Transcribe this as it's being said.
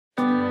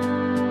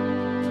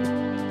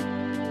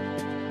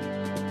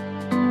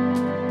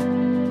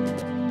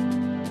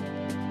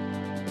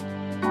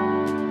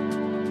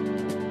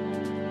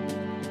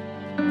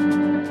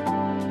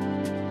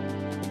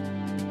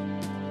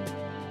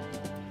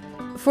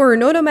For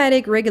an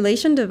automatic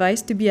regulation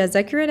device to be as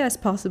accurate as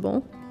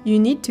possible, you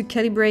need to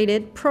calibrate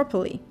it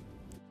properly.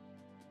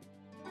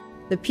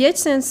 The pH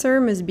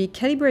sensor must be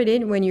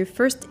calibrated when you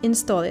first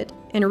install it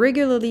and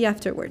regularly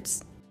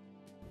afterwards.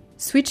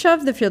 Switch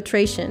off the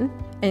filtration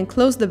and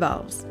close the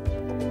valves.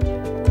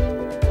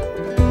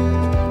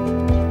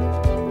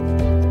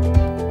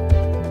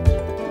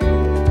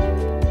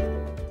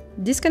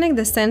 Disconnect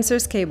the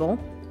sensor's cable,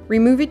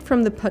 remove it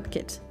from the pod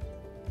kit.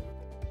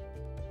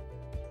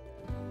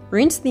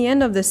 Rinse the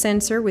end of the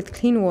sensor with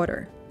clean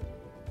water.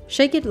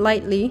 Shake it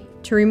lightly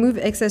to remove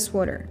excess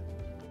water.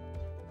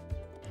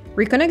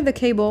 Reconnect the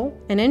cable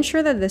and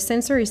ensure that the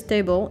sensor is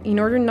stable in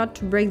order not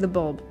to break the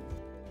bulb.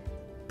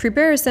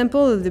 Prepare a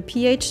sample of the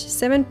pH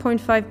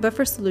 7.5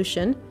 buffer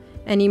solution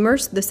and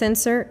immerse the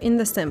sensor in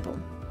the sample.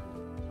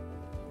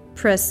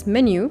 Press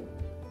Menu,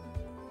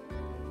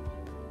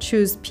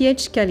 choose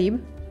pH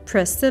Calib,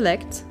 press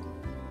Select,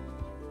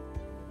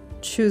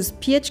 choose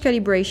pH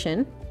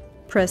Calibration,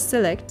 press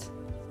Select,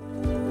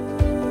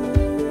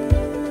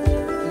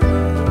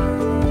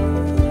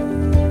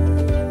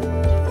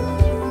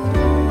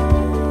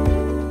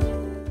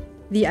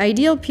 the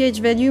ideal pH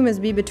value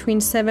must be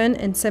between 7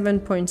 and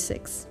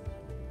 7.6.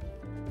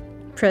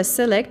 Press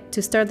Select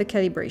to start the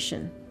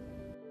calibration.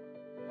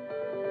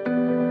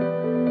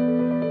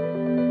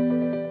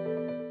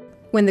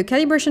 When the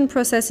calibration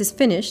process is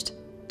finished,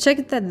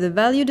 check that the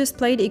value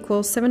displayed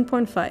equals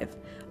 7.5.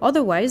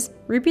 Otherwise,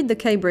 repeat the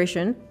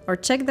calibration or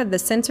check that the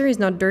sensor is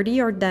not dirty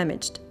or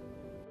damaged.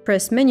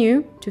 Press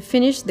Menu to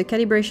finish the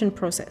calibration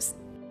process.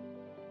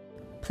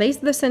 Place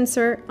the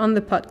sensor on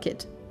the pod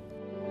kit.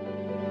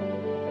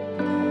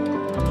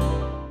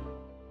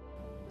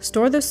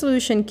 Store the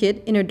solution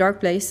kit in a dark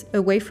place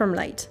away from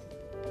light.